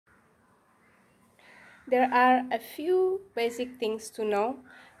there are a few basic things to know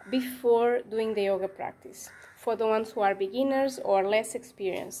before doing the yoga practice. For the ones who are beginners or less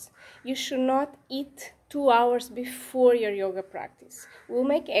experienced, you should not eat 2 hours before your yoga practice. We'll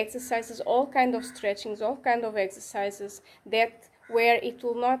make exercises, all kind of stretchings, all kind of exercises that where it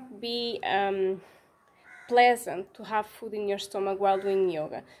will not be pleasant to have food in your stomach while doing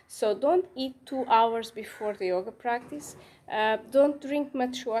yoga. So don't eat 2 hours before the yoga practice. Don't drink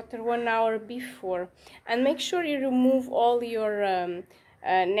much water 1 hour before, and make sure you remove all your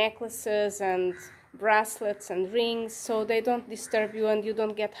necklaces and bracelets and rings so they don't disturb you and you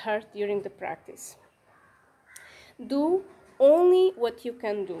don't get hurt during the practice. Do only what you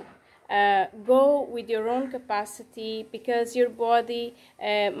can do. Go with your own capacity, because your body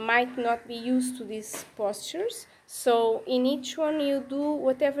might not be used to these postures. So in each one you do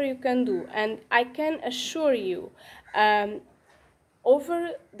whatever you can do, and I can assure you,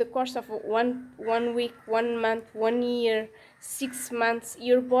 over the course of one week, 1 month, 1 year, 6 months,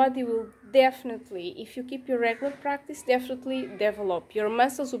 your body will definitely, if you keep your regular practice, definitely develop. Your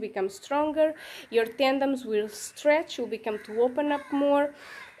muscles will become stronger, your tendons will stretch, will become to open up more,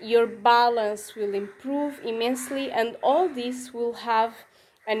 your balance will improve immensely, and all this will have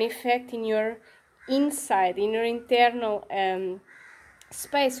an effect in your inside, in your internal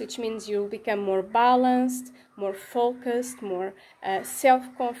space, which means you'll become more balanced, more focused, more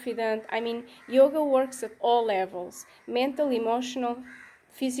self-confident. I mean, yoga works at all levels: mental, emotional,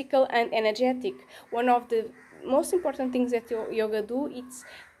 physical, and energetic. One of the most important things that yoga do is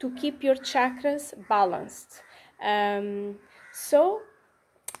to keep your chakras balanced. So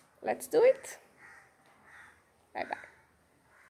let's do it. Bye bye.